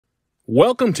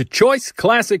Welcome to Choice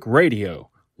Classic Radio.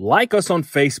 Like us on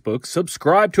Facebook,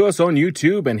 subscribe to us on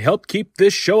YouTube, and help keep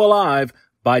this show alive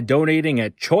by donating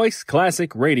at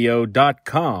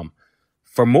choiceclassicradio.com.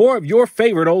 For more of your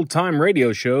favorite old-time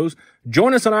radio shows,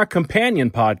 join us on our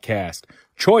companion podcast,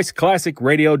 Choice Classic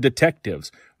Radio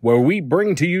Detectives, where we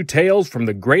bring to you tales from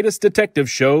the greatest detective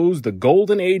shows the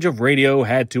golden age of radio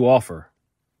had to offer.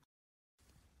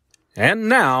 And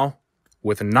now,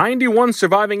 with 91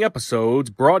 surviving episodes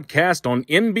broadcast on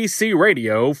NBC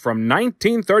Radio from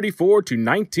 1934 to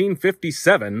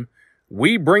 1957,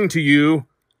 we bring to you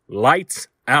Lights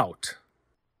Out.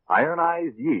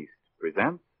 Ironized Yeast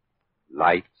presents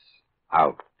Lights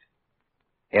Out.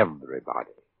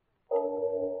 Everybody.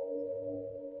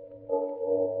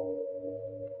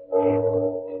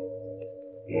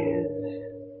 It is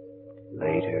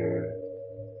later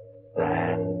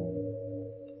than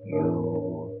you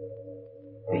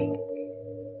think.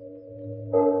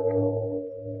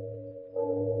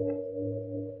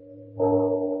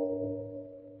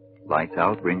 Lights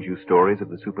Out brings you stories of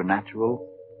the supernatural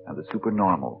and the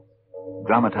supernormal,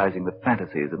 dramatizing the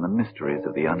fantasies and the mysteries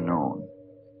of the unknown.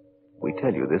 We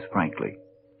tell you this frankly,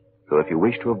 so if you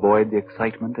wish to avoid the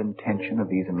excitement and tension of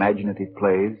these imaginative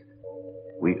plays,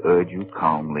 we urge you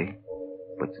calmly,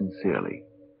 but sincerely,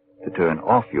 to turn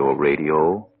off your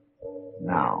radio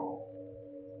now.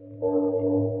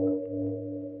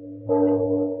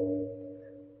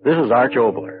 This is Arch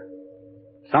Obler.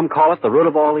 Some call it the root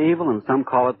of all evil, and some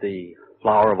call it the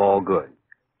flower of all good.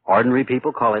 Ordinary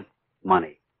people call it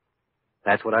money.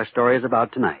 That's what our story is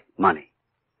about tonight. Money.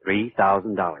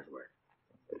 $3,000 worth.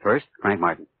 But first, Frank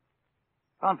Martin.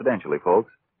 Confidentially,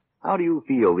 folks, how do you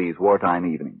feel these wartime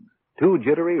evenings? Too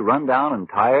jittery, run down, and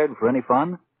tired for any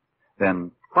fun?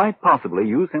 Then quite possibly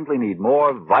you simply need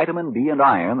more vitamin D and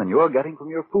iron than you're getting from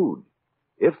your food.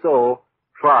 If so,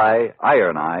 try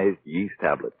ironized yeast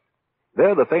tablets.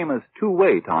 They're the famous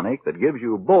two-way tonic that gives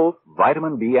you both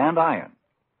vitamin B and iron.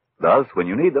 Thus, when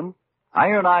you need them,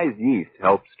 ironized yeast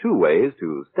helps two ways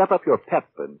to step up your pep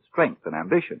and strength and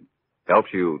ambition.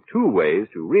 Helps you two ways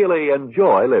to really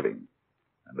enjoy living.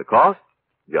 And the cost?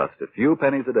 Just a few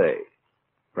pennies a day.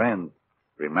 Friends,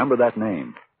 remember that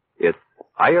name. It's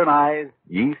ironized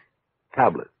yeast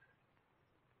tablets.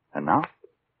 And now,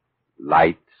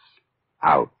 lights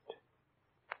out.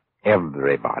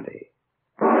 Everybody.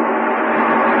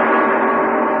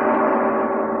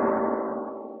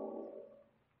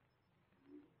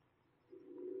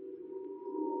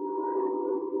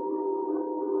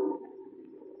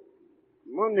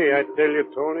 Money, I tell you,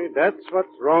 Tony, that's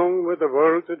what's wrong with the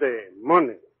world today.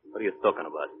 Money. What are you talking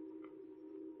about?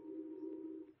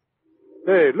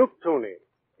 Hey, look, Tony.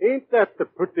 Ain't that the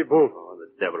pretty boat? Oh, the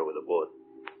devil with the boat.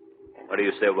 What do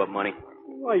you say about money?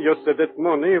 Why, you said that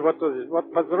money, what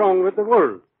was wrong with the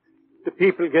world? The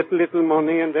people get little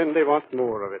money and then they want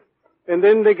more of it. And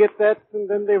then they get that and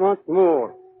then they want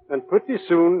more. And pretty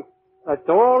soon, that's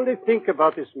all they think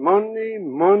about is money,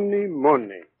 money,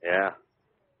 money. Yeah?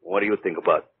 What do you think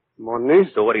about? Money?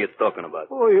 So what are you talking about?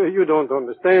 Oh, you don't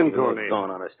understand, Tony. You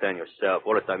don't understand yourself.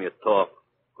 All the time you talk,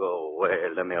 go away,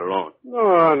 let me alone.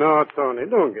 No, Tony,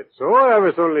 don't get so. I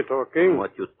was only talking.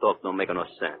 What you talk don't make no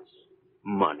sense.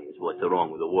 Money is what's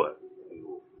wrong with the world.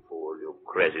 You fool, you're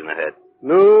crazy in the head.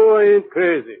 No, I ain't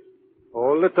crazy.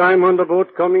 All the time on the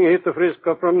boat coming here to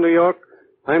Frisco from New York,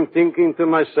 I'm thinking to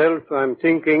myself,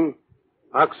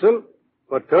 Axel,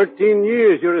 for 13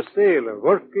 years you're a sailor,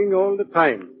 working all the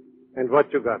time. And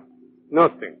what you got?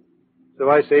 Nothing. So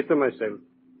I say to myself,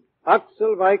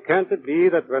 Axel, why can't it be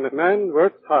that when a man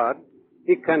works hard,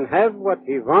 he can have what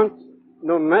he wants,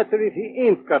 no matter if he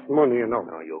ain't got money enough?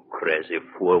 Oh, you crazy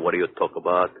fool. What do you talk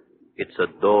about? It's a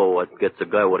dough what gets a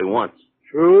guy what he wants.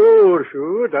 Sure.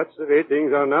 That's the way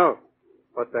things are now.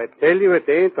 But I tell you, it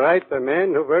ain't right. A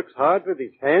man who works hard with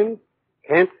his hands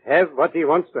can't have what he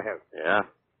wants to have. Yeah?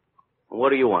 What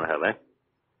do you want to have, eh?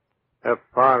 A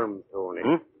farm, Tony.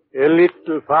 A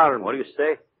little farm. What do you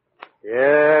say?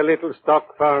 Yeah, a little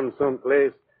stock farm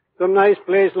someplace. Some nice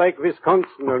place like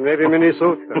Wisconsin or maybe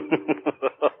Minnesota.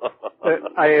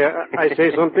 I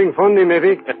say something funny,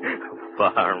 maybe.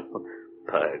 Farm.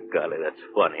 By golly, that's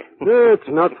funny. No, it's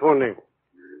not funny.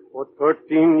 For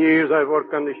 13 years I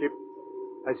work on the ship.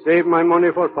 I save my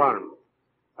money for farm.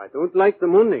 I don't like the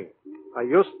money. I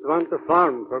just want a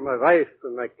farm for my wife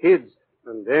and my kids.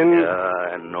 And then... Yeah,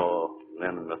 I know.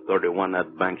 Then in the 31,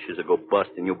 that bank she's a go bust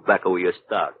and you back away your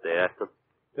start, eh?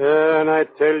 And I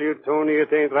tell you, Tony,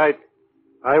 it ain't right.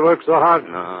 I work so hard.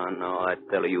 No, I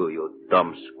tell you, you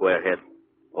dumb squarehead.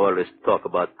 All this talk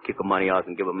about kick the money out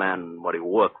and give a man what he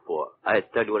worked for. I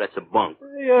tell you that's a bunk.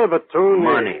 Yeah, but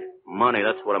Tony... Money,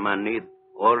 that's what a man needs.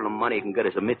 All the money he can get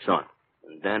is a mitts on.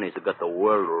 And then he's got the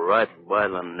world right by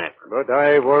the neck. But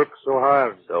I work so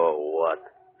hard. So what?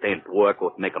 It ain't work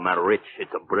what make a man rich.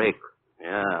 It's a break.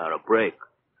 Yeah, a break.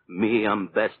 Me, I'm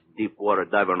best deep water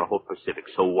diver in the whole Pacific.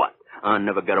 So what? I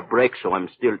never get a break, so I'm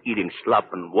still eating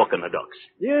slop and walking the ducks.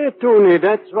 Yeah, Tony,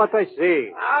 that's what I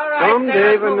say. All right,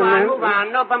 Someday move when on, move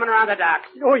on. No bumming around the docks.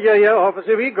 Oh, yeah,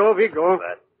 officer. We go.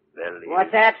 But, Belly.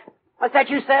 What's that? What's that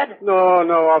you said?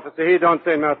 No, officer. He don't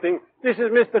say nothing. This is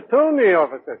Mr. Tony,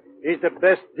 officer. He's the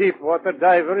best deep water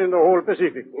diver in the whole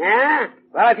Pacific. Yeah?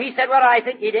 Well, if he said what I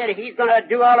think he did, he's going to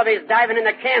do all of his diving in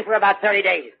the can for about 30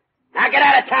 days. Now get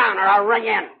out of town or I'll run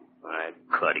you in. I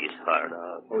cut his heart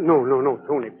out. Oh, no,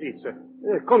 Tony, please, sir.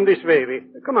 Come this way.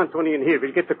 Come on, Tony, in here.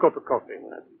 We'll get the cup of coffee.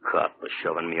 That cop was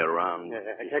shoving me around.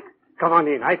 Come on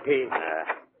in. I pay.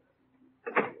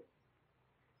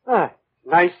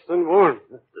 Nice and warm.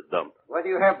 The dump. What do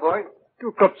you have, boy?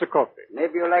 2 cups of coffee.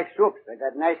 Maybe you like soups. I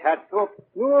got nice hot soup.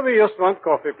 No, we just want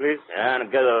coffee, please.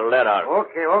 And get a letter.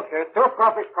 Okay. 2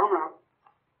 coffees, come on.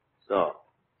 So,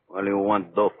 all you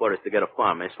want dough for is to get a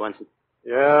farm, eh, Swenson?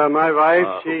 Yeah, my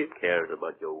wife, Who cares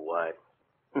about your wife?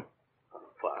 A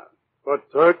farm. For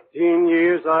 13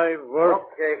 years I've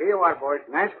worked. Okay, here you are, boys.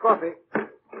 Nice coffee.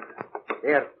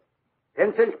 Here.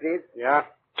 10 cents, please. Yeah.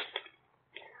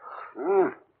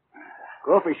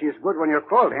 Coffee, she's good when you're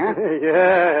cold, huh?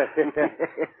 Yeah.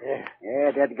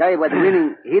 Yeah, that guy was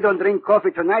winning. He don't drink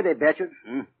coffee tonight, I bet you.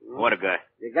 What a guy.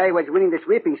 The guy was winning the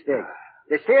sweeping stake.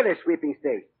 The sailor sweeping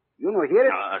stake. You know, hear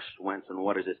it? Swenson,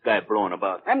 what is this guy blowing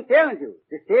about? I'm telling you.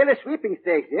 The sailor sweeping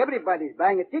stakes. Everybody's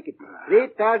buying a ticket.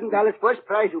 $3,000 first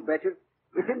prize, you betcha.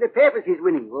 It's in the papers he's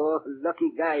winning. Oh, lucky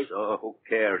guy. So, who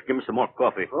cares? Give me some more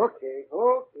coffee. Okay.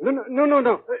 No.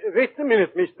 Wait a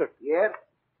minute, mister. Yeah?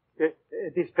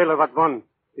 This fellow what won.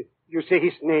 You say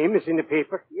his name is in the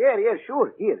paper? Yeah,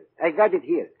 sure. Here. I got it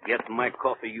here. Get my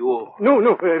coffee, you.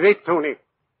 No. Wait, Tony.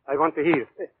 I want to hear.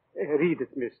 Read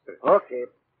it, mister. Okay.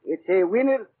 It's a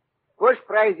winner. First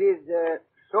prize is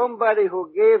somebody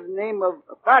who gave name of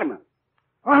a farmer.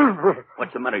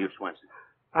 What's the matter, you Swenson?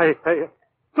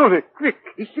 Tony, quick.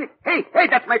 Hey,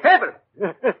 that's my paper.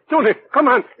 Tony, come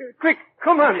on. Quick,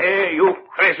 come on. Hey, you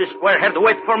crazy squarehead,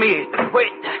 wait for me.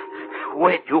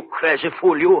 Wait, you crazy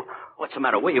fool, you. What's the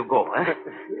matter? Where you go, huh?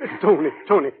 Tony,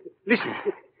 listen.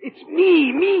 It's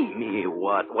me. Me,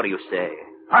 what? What do you say?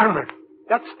 Farmer.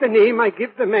 That's the name I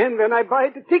give the man when I buy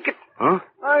the ticket. Huh?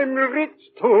 I'm rich,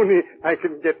 Tony. I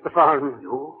can get the farm.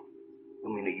 You? You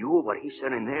mean you? What he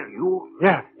said in there? You?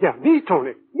 Yeah, me,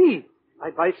 Tony. Me.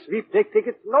 I buy sweepstake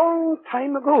tickets long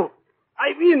time ago.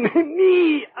 I win.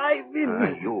 I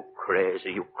win. You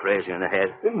crazy in the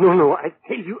head. No, I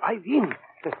tell you, I win.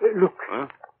 Look. Huh?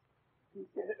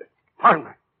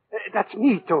 Farmer. That's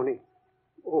me, Tony.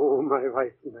 Oh, my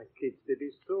wife and my kids, they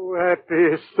be so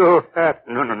happy.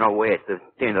 No, wait. It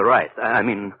ain't right. I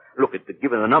mean, look,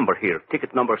 give it a number here.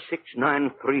 Ticket number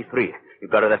 6933. You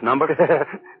got that number?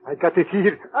 I got it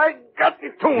here. I got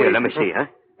it, Tony. Here, let me see, huh?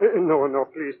 No,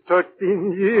 please.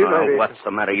 13 years. What's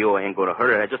the matter, you? I ain't going to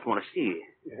hurry. I just want to see.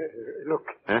 Look.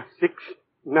 Huh? 6,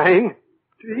 9,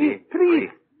 3.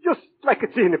 Just like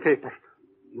it's in the paper.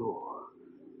 You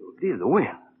did win.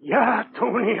 Yeah,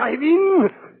 Tony, I win.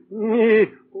 Me,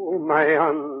 oh, my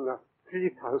Anna,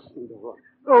 $3,000.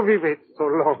 Oh, we wait so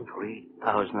long.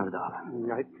 $3,000.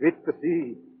 I quit the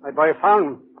sea. I buy a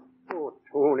farm. Oh,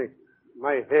 Tony,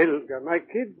 my Helga, my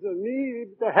kids and me,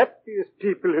 the happiest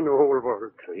people in the whole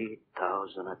world.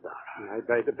 $3,000. I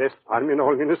buy the best farm in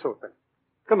all Minnesota.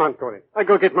 Come on, Tony. I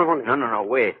go get my money. No,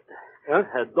 wait.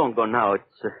 Huh? Don't go now.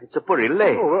 It's a pretty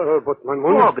late. Oh, but my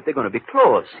money... Oh, but they're going to be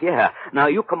closed, yeah. Now,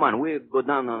 you come on. We'll go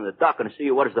down on the dock and see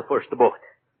what is the first boat.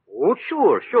 Oh?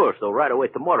 Sure. So right away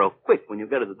tomorrow, quick, when you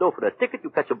get to the door for that ticket, you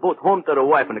catch a boat home to the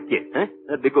wife and the kid, eh?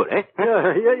 That'd be good, eh?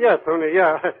 Yeah, Tony,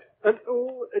 yeah. And,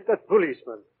 that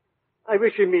policeman. I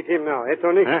wish you meet him now, eh,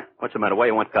 Tony? Huh? What's the matter? Why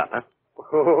you want cop, huh?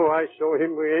 Oh, I show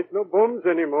him we ain't no bums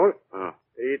anymore. Oh.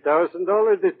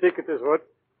 $3,000 this ticket is what.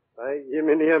 By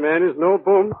Jiminy, a man is no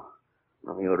bum.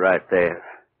 Oh, you're right there.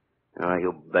 Oh,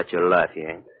 you bet your life you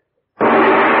ain't.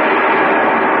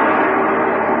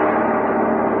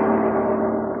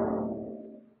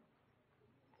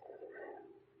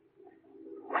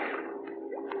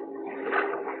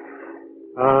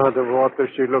 The water,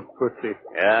 she looked pretty.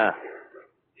 Yeah.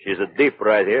 She's a deep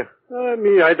right here.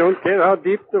 Me, I don't care how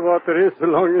deep the water is, so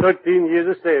long as 13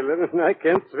 years a sailor, and I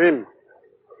can't swim.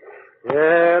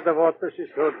 Yeah, the water,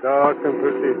 she's so dark and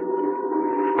pretty.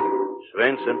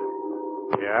 Swenson.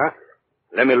 Yeah?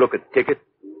 Let me look at ticket.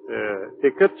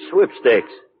 Ticket?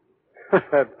 Sweepstakes.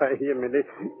 By Jiminy,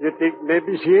 you think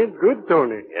maybe she ain't good,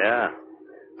 Tony? Yeah.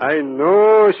 I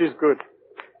know she's good.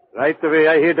 Right away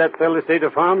I hear that fella say the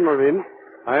farmer in.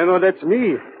 I know that's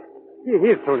me.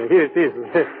 Here, Tony, here it is.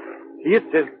 See, it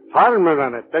says farmer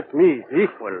on it. That's me, see?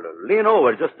 Well, lean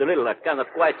over just a little. I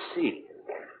cannot quite see.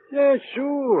 Yeah,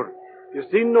 sure. You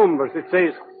see numbers. It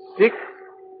says 6,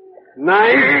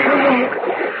 9...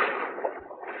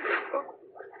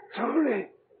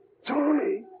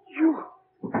 Tony, you...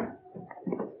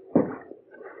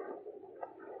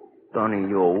 Tony,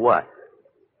 you what?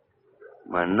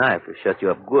 My knife will shut you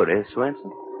up good, eh,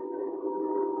 Swenson?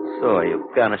 So you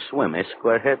can't swim, eh,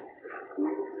 squarehead?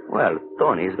 Well,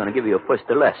 Tony's gonna give you a first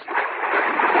lesson.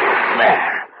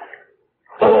 There.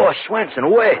 Oh,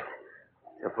 Swenson, wait.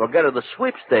 You forgot the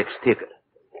sweepstakes ticket.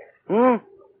 Okay,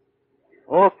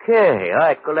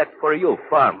 I collect for you,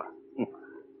 farmer.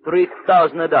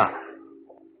 $3,000.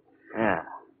 Yeah.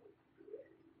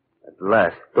 At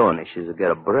last, Tony, she's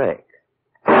get a break.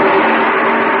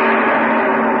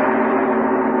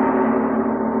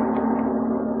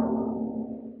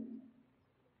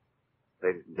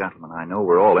 Ladies and gentlemen, I know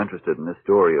we're all interested in this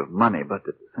story of money, but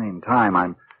at the same time,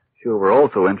 I'm sure we're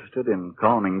also interested in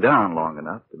calming down long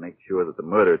enough to make sure that the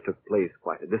murder took place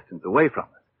quite a distance away from us.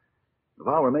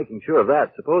 While we're making sure of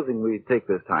that, supposing we take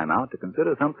this time out to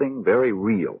consider something very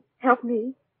real. Help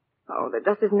me? Oh, there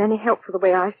just isn't any help for the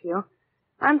way I feel.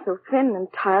 I'm so thin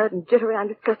and tired and jittery, I'm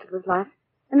disgusted with life.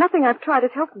 And nothing I've tried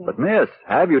has helped me. But, miss,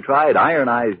 have you tried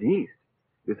ironized yeast?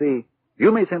 You see,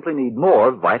 you may simply need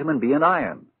more vitamin B and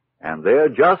iron. And they're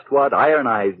just what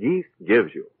ironized yeast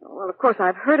gives you. Well, of course,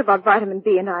 I've heard about vitamin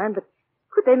B and iron, but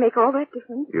could they make all that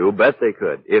difference? You bet they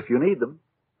could, if you need them.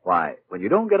 Why, when you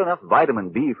don't get enough vitamin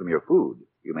B from your food,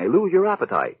 you may lose your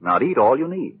appetite, not eat all you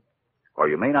need. Or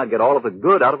you may not get all of the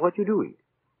good out of what you do eat.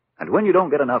 And when you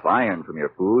don't get enough iron from your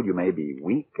food, you may be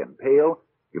weak and pale.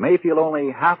 You may feel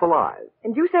only half alive.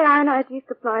 And you say ironized yeast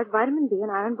supplies vitamin B and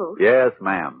iron both? Yes,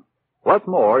 ma'am. What's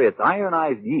more, it's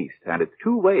ironized yeast and its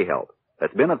two-way help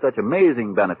that's been of such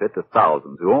amazing benefit to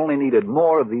thousands who only needed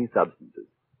more of these substances.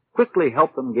 Quickly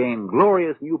help them gain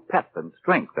glorious new pep and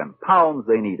strength and pounds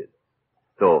they needed.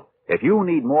 So, if you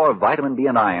need more vitamin B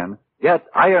and iron, get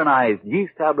ironized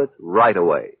yeast tablets right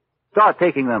away. Start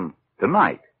taking them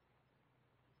tonight.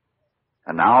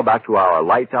 And now back to our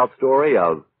lights out story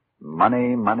of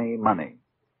money, money, money.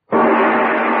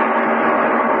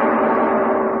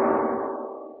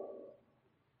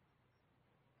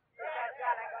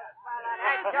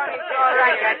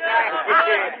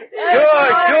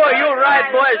 Sure, you're right,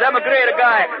 boys. I'm a great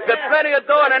guy. Got plenty of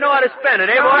dough and I know how to spend it,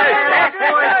 eh, boys?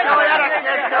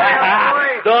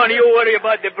 Don't you worry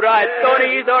about the bride.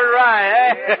 Tony, he's all right,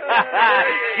 eh?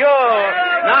 Sure.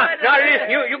 Now listen,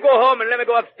 you go home and let me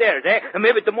go upstairs, eh? And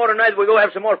maybe tomorrow night we'll go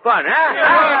have some more fun, huh?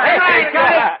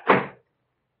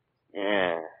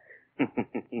 Yeah.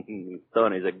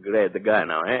 Tony's a great guy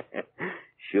now, eh?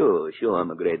 Sure,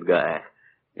 I'm a great guy.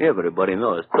 Everybody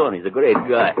knows Tony's a great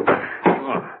guy.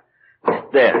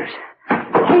 Stairs.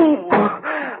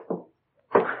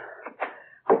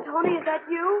 Tony, is that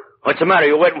you? What's the matter?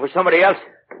 You waiting for somebody else?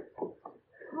 Oh,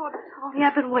 Tony,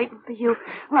 I've been waiting for you.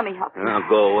 Let me help you. Now,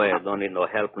 go away. I don't need no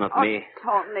help, not me.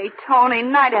 Tony,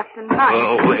 night after night.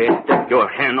 Go away. Take your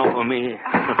hand off of me.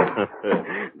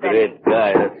 Great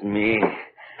guy, that's me.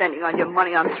 Spending all your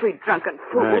money on 3 drunken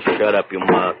fools. Shut up, your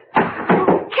mouth.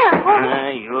 Careful.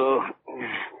 You.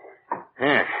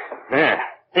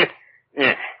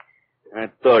 I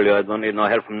told you I don't need no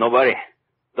help from nobody.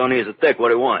 Don't need to take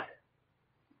what he wants.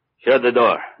 Shut the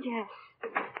door. Yes.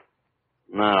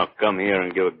 Now, come here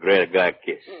and give a great guy a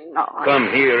kiss. No. Come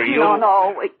here, you.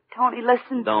 No, wait. Tony,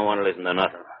 listen. Don't want to listen to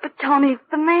nothing. But, Tony,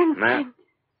 the man... Man?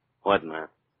 What man?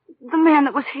 The man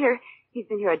that was here. He's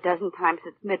been here a dozen times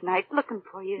since midnight looking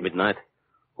for you. Midnight?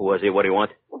 Who was he? What do you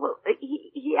want? Well,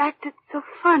 he acted so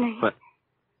funny. What?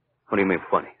 What do you mean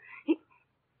funny?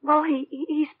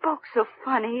 He spoke so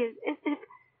funny, as if...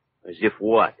 As if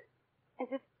what? As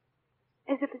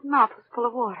if his mouth was full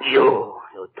of water. You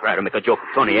try to make a joke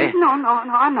of Tony, eh? No,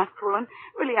 I'm not fooling.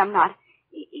 Really, I'm not.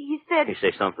 He said... He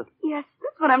say something? Yes,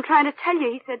 that's what I'm trying to tell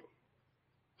you. He said,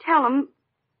 tell him...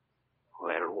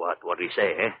 Well, what? What did he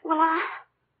say, eh? Well,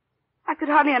 I could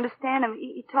hardly understand him.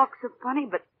 He talked so funny,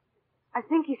 but I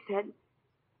think he said,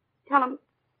 tell him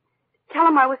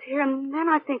I was here, and then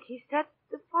I think he said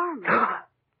the farmer.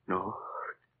 No.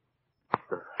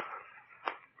 The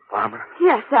farmer?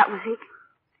 Yes, that was it.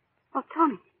 Oh,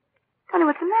 Tony,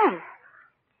 what's the matter?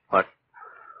 What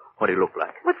he look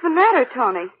like? What's the matter,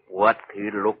 Tony? What he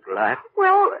look like?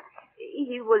 Well,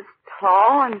 he was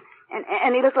tall,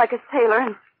 and he looked like a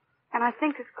sailor, and I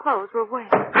think his clothes were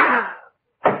wet.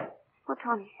 Oh,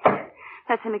 Tony,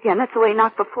 that's him again. That's the way he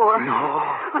knocked before. No.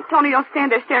 Oh, Tony, don't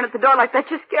stand there staring at the door like that.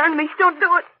 You're scaring me. Don't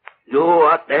do it. You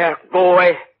out there, go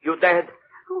away. You dead.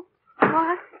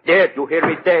 What? Dead. You hear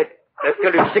me? Dead. They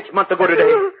killed you 6 months ago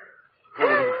today.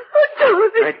 Tony.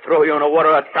 I throw you in the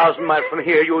water 1,000 miles from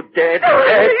here. You dead. Tony,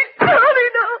 Dead. Tony,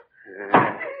 no.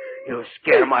 You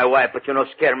scare my wife, but you don't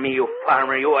scare me, you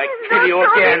farmer. You, I kill you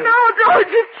Tony, again. No,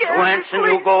 don't you scare me, Swenson,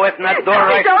 please. you go away from that door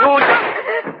Tony, right don't.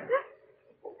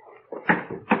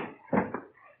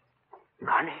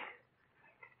 Connie?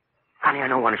 Connie, I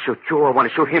don't want to shoot you. I want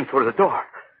to shoot him through the door.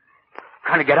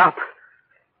 Connie, get up.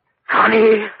 Connie!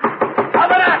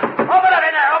 Open up! Open up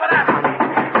in there! Open up!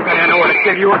 Connie, I don't want to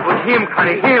kill you. It was him,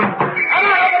 Connie, him.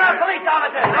 Open up, police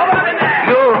officers! Open up in there!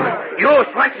 You,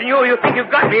 Swenson, you think you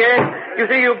got me, eh? You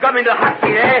think you got me in the hot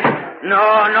seat, eh? No,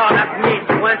 not me,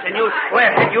 Swenson. You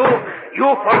swearhead, you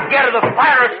forget the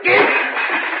fire escape.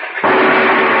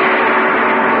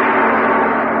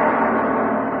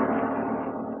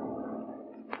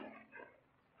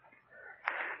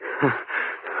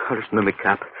 Listen to me,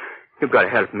 Cap. You gotta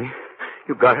help me.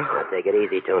 You gotta. Now, take it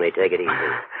easy, Tony. Take it easy.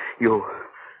 You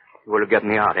will get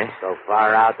me out, eh? So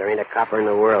far out, there ain't a copper in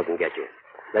the world can get you.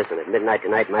 Listen, at midnight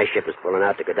tonight, my ship is pulling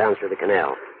out to go down through the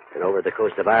canal and over the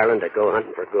coast of Ireland to go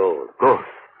hunting for gold. Gold?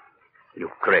 You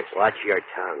crazy. Watch your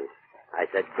tongue. I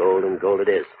said gold, and gold it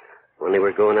is. Only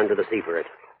we're going under the sea for it.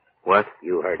 What?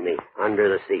 You heard me. Under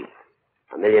the sea.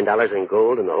 $1 million in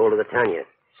gold in the hold of the Tanya,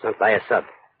 sunk by a sub.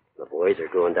 The boys are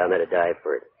going down there to dive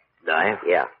for it. Dive?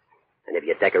 Yeah. And if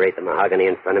you decorate the mahogany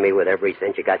in front of me with every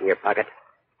cent you got in your pocket,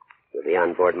 you'll be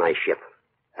on board my ship.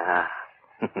 Ah.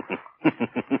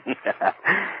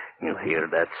 You hear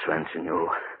that, Swenson?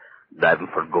 You diving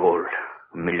for gold.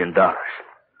 $1 million.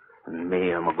 And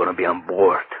me, I'm going to be on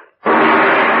board.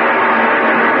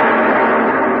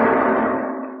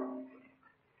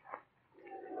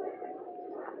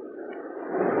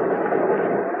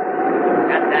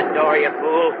 Shut that door, you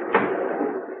fool.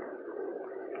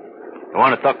 You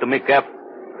want to talk to me, Cap?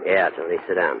 Yeah, Tony,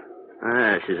 sit down.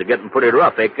 She's getting pretty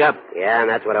rough, eh, Cap? Yeah, and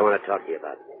that's what I want to talk to you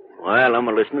about. Well, I'm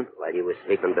listening. While you was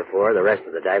sleeping before, the rest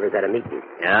of the divers had a meeting.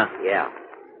 Yeah? Yeah.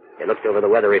 They looked over the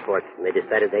weather reports, and they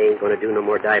decided they ain't going to do no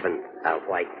more diving.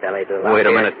 White-bellied little Wait a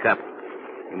out minute, Cap.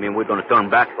 You mean we're going to turn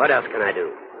back? What else can I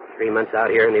do? 3 months out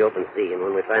here in the open sea, and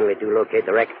when we finally do locate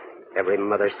the wreck, every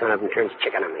mother's son of them turns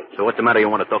chicken on me. So what's the matter? You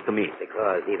want to talk to me?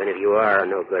 Because even if you are a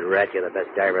no-good rat, you're the best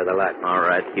diver of the lot. All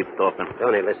right, keep talking.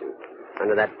 Tony, listen.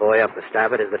 Under that buoy off the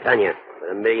starboard is the Tanya,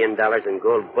 with $1 million in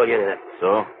gold bullion in it.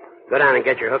 So? Go down and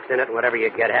get your hooks in it, and whatever you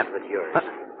get, half of it's yours.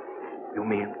 You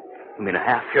mean a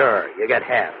half? Sure, you get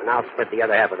half, and I'll split the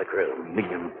other half of the crew. $1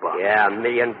 million. Yeah, $1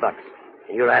 million.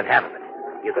 And you'll have half of it.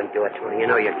 You can do it, Tony. You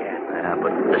know you can. Yeah,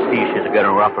 but the sea, she's getting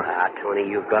rougher. Ah, Tony,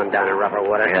 you've gone down in rougher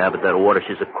water. Yeah, but that water,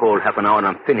 she's a cold half an hour and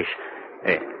I'm finished.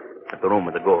 Hey, at the room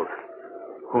with the gold.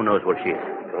 Who knows where she is?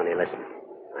 Tony, listen.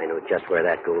 I know just where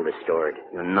that gold is stored.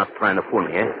 You're not trying to fool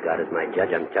me, eh? As God is my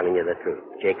judge, I'm telling you the truth.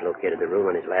 Jake located the room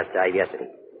on his last dive yesterday.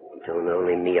 He told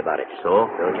only me about it. So?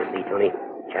 Don't you see, Tony?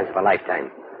 Chance of a lifetime.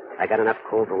 I got enough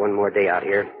coal for one more day out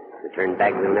here. To turn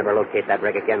back, we'll never locate that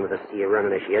wreck again with the sea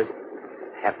running as she is.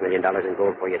 $500,000 in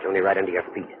gold for you, Tony, right under your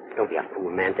feet. Don't be a fool,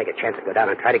 man. Take a chance to go down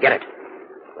and try to get it.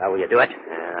 Well, will you do it?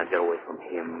 Get away from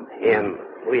him. Him?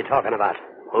 Who are you talking about?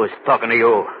 Who's talking to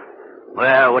you?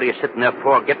 Well, what are you sitting there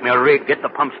for? Get me a rig, get the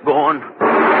pumps going.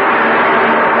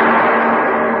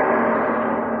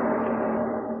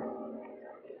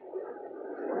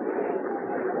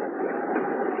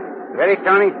 Ready,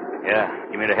 Tony? Yeah,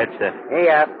 give me the headset. Hey,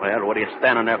 Well, what are you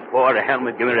standing there for? The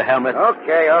helmet? Give me the helmet.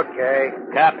 Okay.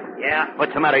 Cap? Yeah?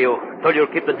 What's the matter, you? Told you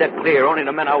to keep the deck clear. Only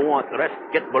the men I want. The rest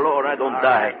get below or I don't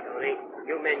die. Right, Tony.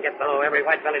 You men get below. Every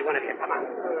white-bellied one of you. Come on.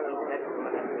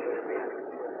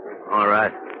 All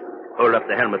right. Hold up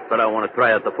the helmet, but I want to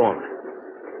try out the phone.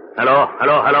 Hello?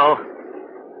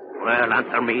 Well,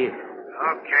 answer me.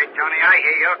 Okay, Tony, I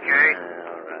hear you. Okay.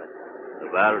 All right. The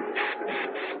valve.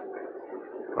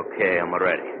 Okay, I'm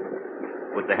ready.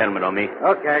 Put the helmet on me.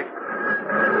 Okay.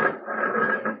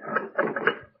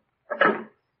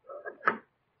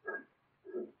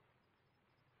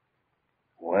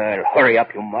 Well, hurry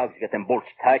up, you mugs. Get them bolts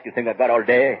tight. You think I got all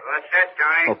day? What's that,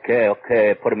 Tony?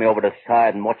 Okay. Put me over the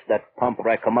side and watch that pump or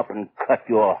I come up and cut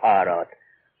your heart out.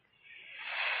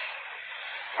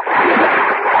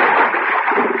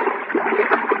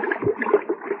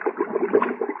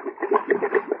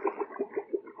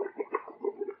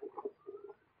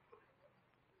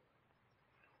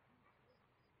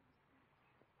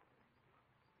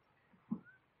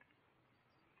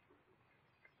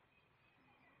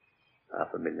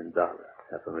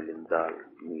 $500,000.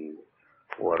 Me,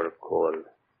 water, coal,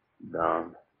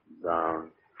 down.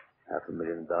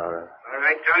 $500,000. All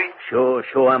right, Tony?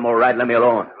 Sure, I'm all right. Let me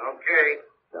alone. Okay.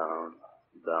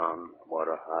 Down,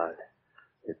 water hard.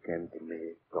 It came to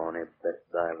me, Tony,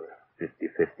 best diver,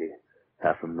 50-50,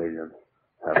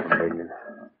 $500,000.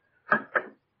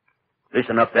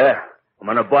 Listen up there. I'm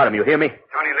on the bottom, you hear me?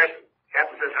 Tony, listen.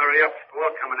 Captain says hurry up.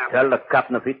 Squall coming up. Tell the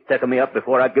captain if he's taking me up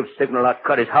before I give signal, I'll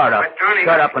cut his heart out. But, Tony...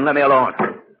 Shut up and let me alone.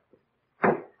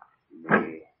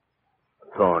 Me,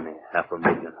 Tony,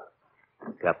 $500,000.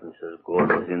 Captain says gold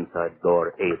was inside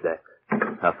door, AZAC,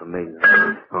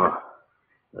 $500,000. Oh,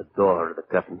 the door, the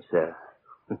captain said.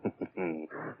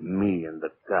 Me and the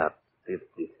cap,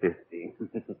 50-50.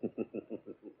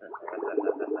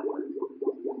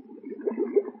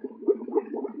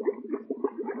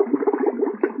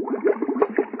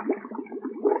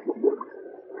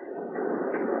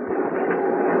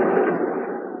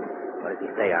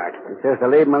 Say, Art. He says to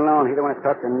leave him alone. He don't want to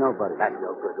talk to nobody. That's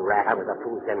no good, rat. I was a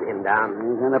fool sending him down.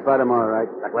 He's on the bottom, all right.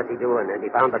 But what's he doing? Has he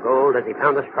found the gold? Has he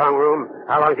found the strong room?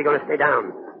 How long is he going to stay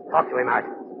down? Talk to him, Art.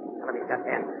 Tell him he's got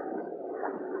in.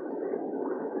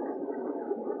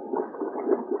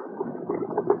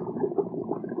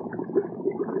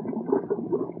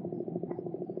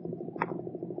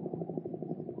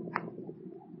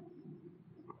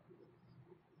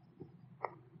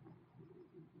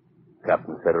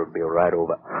 Captain said it would be right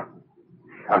over.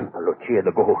 Santa Lucia,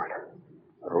 the gold.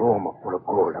 Roma full of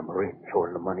gold. I'm rich. All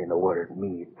the money in the world.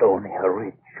 Me, Tony,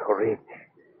 rich.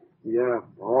 Yeah,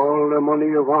 all the money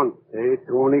you want, eh,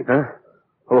 Tony? Huh?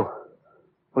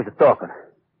 Who's it talking?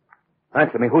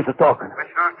 Answer me, who's it talking?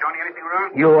 What's wrong, Tony? Anything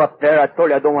wrong? You up there, I told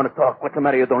you I don't want to talk. What's the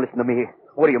matter? You don't listen to me.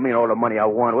 What do you mean all the money I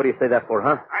want? What do you say that for,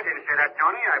 huh? I didn't say that,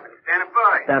 Tony. I've been standing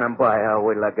by. Standing by.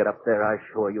 Wait till I get up there. I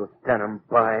show you standing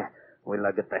by. Wait till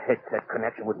I get the headset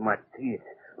connection with my teeth.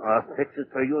 I'll fix it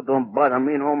so you don't bother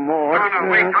me no more. No,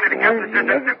 wait, Tony. The captain said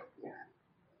that...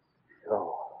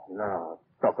 So, now,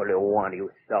 talk a little while,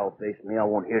 you sow-faced me. I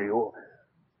won't hear you.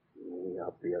 Me,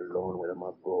 I'll be alone with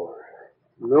my gold.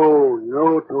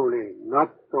 No, Tony.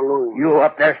 Not alone. You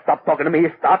up there, stop talking to me.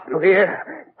 Stop, you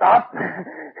hear? Stop. I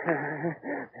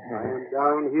am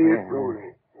down here,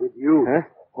 Tony, with you. Huh?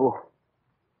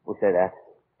 Who said that?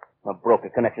 I broke the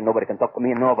connection. Nobody can talk to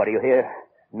me. Nobody, you hear?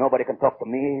 Nobody can talk to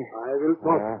me. I will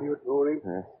talk to you, Tony.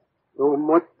 So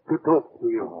much to talk to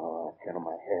you. Oh, it's in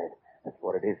my head. That's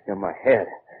what it is, in my head.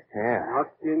 Yeah.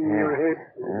 Not in your head.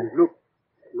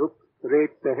 Look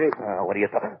straight ahead. What are you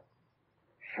talking?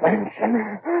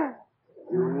 Swenson.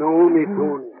 You know me,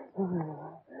 Tony.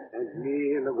 And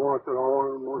me in the water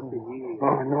almost a year.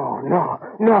 Oh,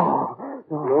 no.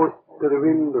 Close to the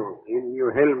window, in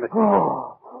your helmet.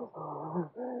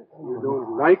 You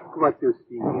don't like what you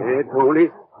see, eh, Tony?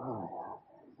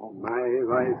 My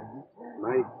wife,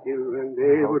 my children,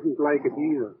 they wouldn't like it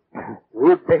either.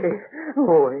 Would they?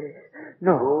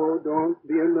 No. Oh, don't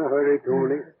be in a hurry,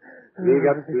 Tony. We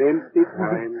got plenty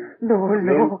time. No.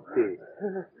 Plenty.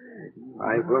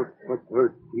 I worked for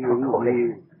 13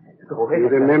 years. You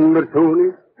remember,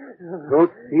 Tony?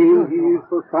 13 years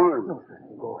for farm.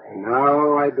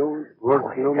 Now I don't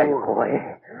work no more.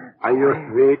 I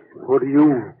just wait for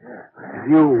you.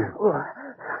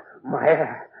 My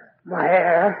hair.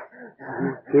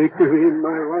 You take away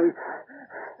my wife,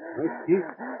 my kids,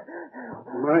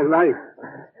 my life.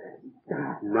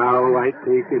 Now I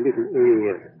take a little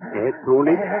air. Eh,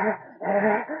 Tony?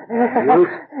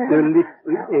 Just a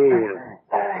little air.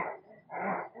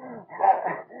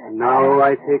 Now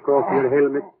I take off your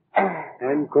helmet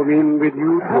and come in with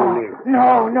you, Tony.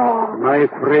 No. My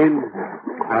friend,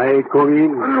 I come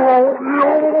in. No.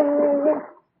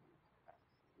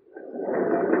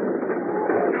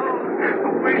 Go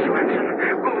away, Swenson.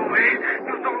 Go away.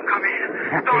 No, don't come in.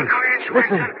 Don't come in,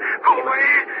 Swenson. Go away.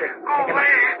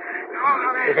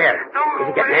 He's here. Is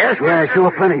he getting there? Yeah,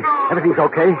 sure, plenty. Everything's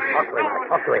okay.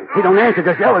 Talk to him. He don't answer,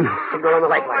 just yelling. Signal on the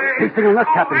lifeline. He's signaling us,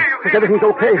 Captain. Says everything's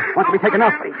okay. Wants to be taken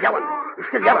up. He's yelling. He's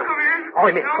still yelling. Call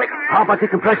him in, quick. How about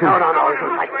decompression? No. He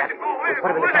don't like that. We'll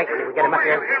put him in the tank when we get him up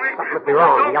here. Something must be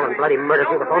wrong. Yelling bloody murder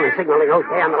through the phone and signaling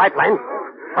okay on the lifeline.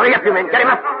 Hurry up, you men. Get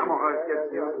him up.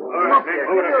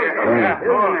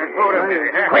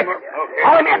 Quick.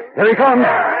 Call him in. Here he comes.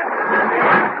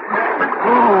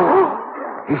 Oh,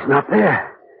 he's not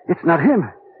there. It's not him.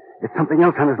 It's something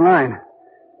else on his line.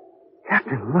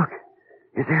 Captain, look.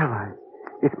 His airline.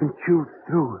 It's been chewed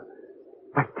through.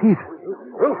 Like teeth.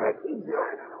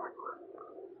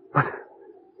 But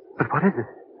what is it?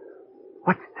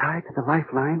 What's tied to the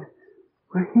lifeline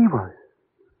where he was?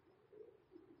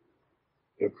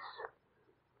 It's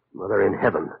Mother in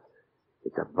Heaven.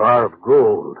 It's a bar of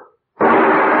gold.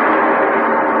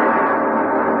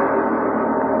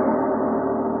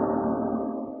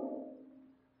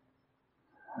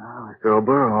 Mr.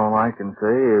 Ober, all I can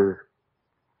say is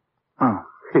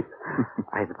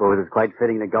I suppose it's quite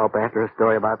fitting to gulp after a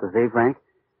story about the sea, Frank.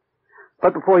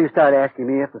 But before you start asking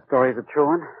me if the story's a true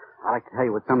one, I'd like to tell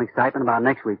you with some excitement about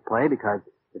next week's play because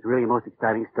it's really a most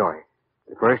exciting story.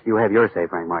 But first, you have your say,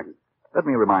 Frank Martin. Let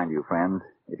me remind you, friends,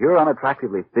 if you're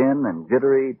unattractively thin and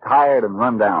jittery, tired and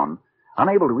run down,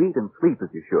 unable to eat and sleep as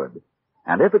you should,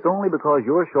 and if it's only because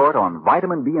you're short on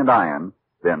vitamin B and iron,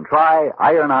 then try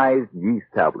ironized yeast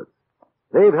tablets.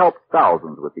 They've helped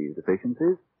thousands with these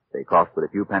deficiencies. They cost but a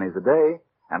few pennies a day,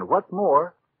 and what's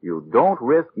more, you don't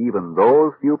risk even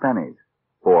those few pennies,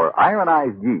 for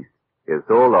ironized yeast is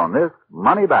sold on this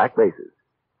money-back basis.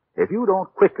 If you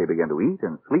don't quickly begin to eat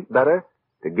and sleep better,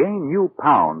 to gain new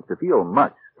pounds, to feel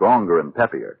much stronger and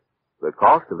peppier, the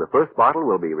cost of the first bottle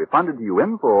will be refunded to you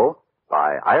in full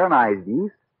by Ironized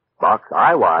Yeast, Box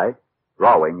IY,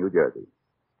 Rahway, New Jersey.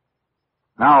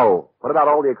 Now, what about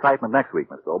all the excitement next week,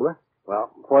 Mr. Obler?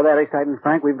 Well, before that excitement,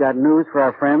 Frank, we've got news for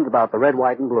our friends about the red,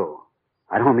 white, and blue.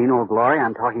 I don't mean Old Glory.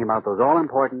 I'm talking about those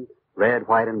all-important red,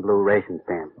 white, and blue ration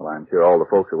stamps. Well, I'm sure all the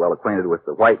folks are well acquainted with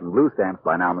the white and blue stamps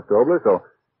by now, Mr. Obler, so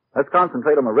let's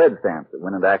concentrate on the red stamps that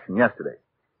went into action yesterday.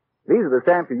 These are the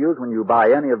stamps you use when you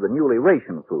buy any of the newly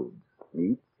rationed foods: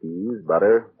 meat, cheese,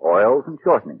 butter, oils, and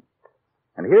shortening.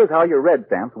 And here's how your red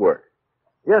stamps work.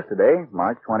 Yesterday,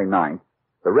 March 29th,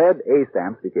 the red A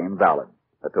stamps became valid.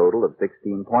 A total of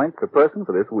 16 points per person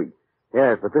for this week.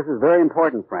 Yes, but this is very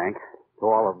important, Frank, to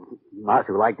all of us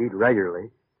who like to eat regularly.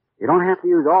 You don't have to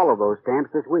use all of those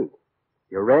stamps this week.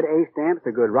 Your red A stamps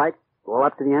are good right well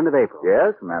up to the end of April.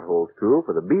 Yes, and that holds true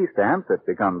for the B stamps that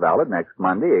become valid next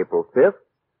Monday, April 5th.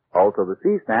 Also the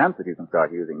C stamps that you can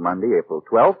start using Monday, April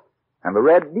 12th. And the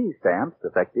red D stamps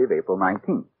effective April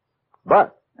 19th.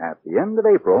 But at the end of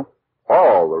April,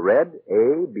 all the red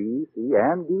A, B, C,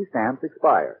 and D stamps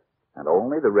expire. And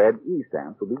only the red E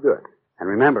stamps will be good. And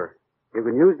remember, you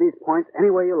can use these points any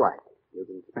way you like. You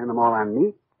can spend them all on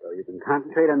meat, or you can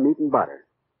concentrate on meat and butter.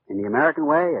 In the American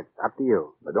way, it's up to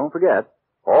you. But don't forget,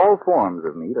 all forms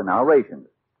of meat are now rationed.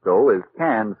 So is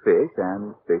canned fish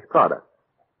and fish products.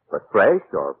 But fresh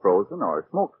or frozen or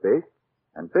smoked fish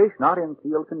and fish not in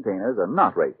sealed containers are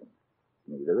not rationed.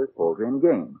 Neither is poultry and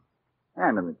game.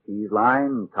 And in the cheese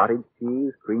line, cottage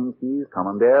cheese, cream cheese,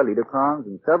 camembert, liederkranz,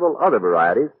 and several other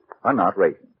varieties are not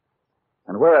rationed.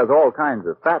 And whereas all kinds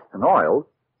of fats and oils,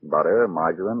 butter,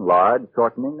 margarine, lard,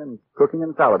 shortening, and cooking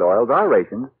and salad oils are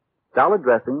rationed, salad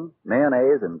dressing,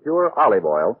 mayonnaise, and pure olive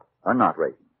oil are not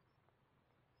rationed.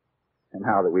 And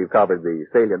now that we've covered the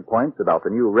salient points about the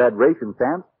new red ration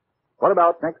stamps, what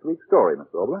about next week's story,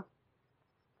 Mr. Obler?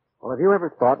 Well, have you ever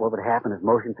thought what would happen if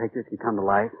motion pictures could come to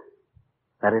life?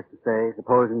 That is to say,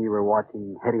 supposing you were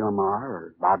watching Hedy Lamarr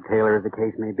or Bob Taylor, as the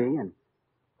case may be, and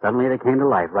suddenly they came to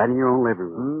life right in your own living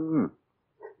room.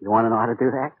 You want to know how to do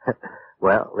that?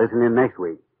 Well, listen in next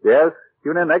week. Yes,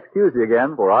 tune in next Tuesday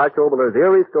again for Arch Obler's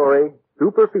eerie story,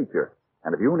 Super Feature.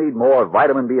 And if you need more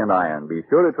vitamin B and iron, be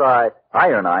sure to try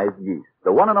ironized yeast,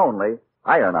 the one and only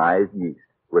ironized yeast,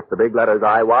 with the big letters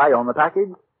IY on the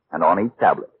package and on each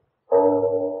tablet.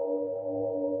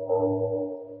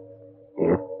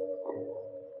 It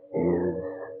is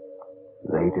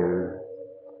later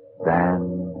than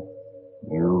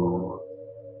you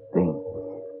think.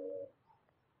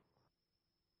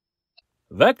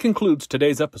 That concludes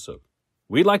today's episode.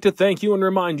 We'd like to thank you and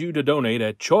remind you to donate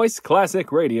at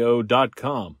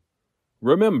choiceclassicradio.com.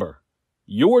 Remember,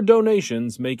 your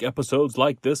donations make episodes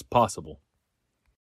like this possible.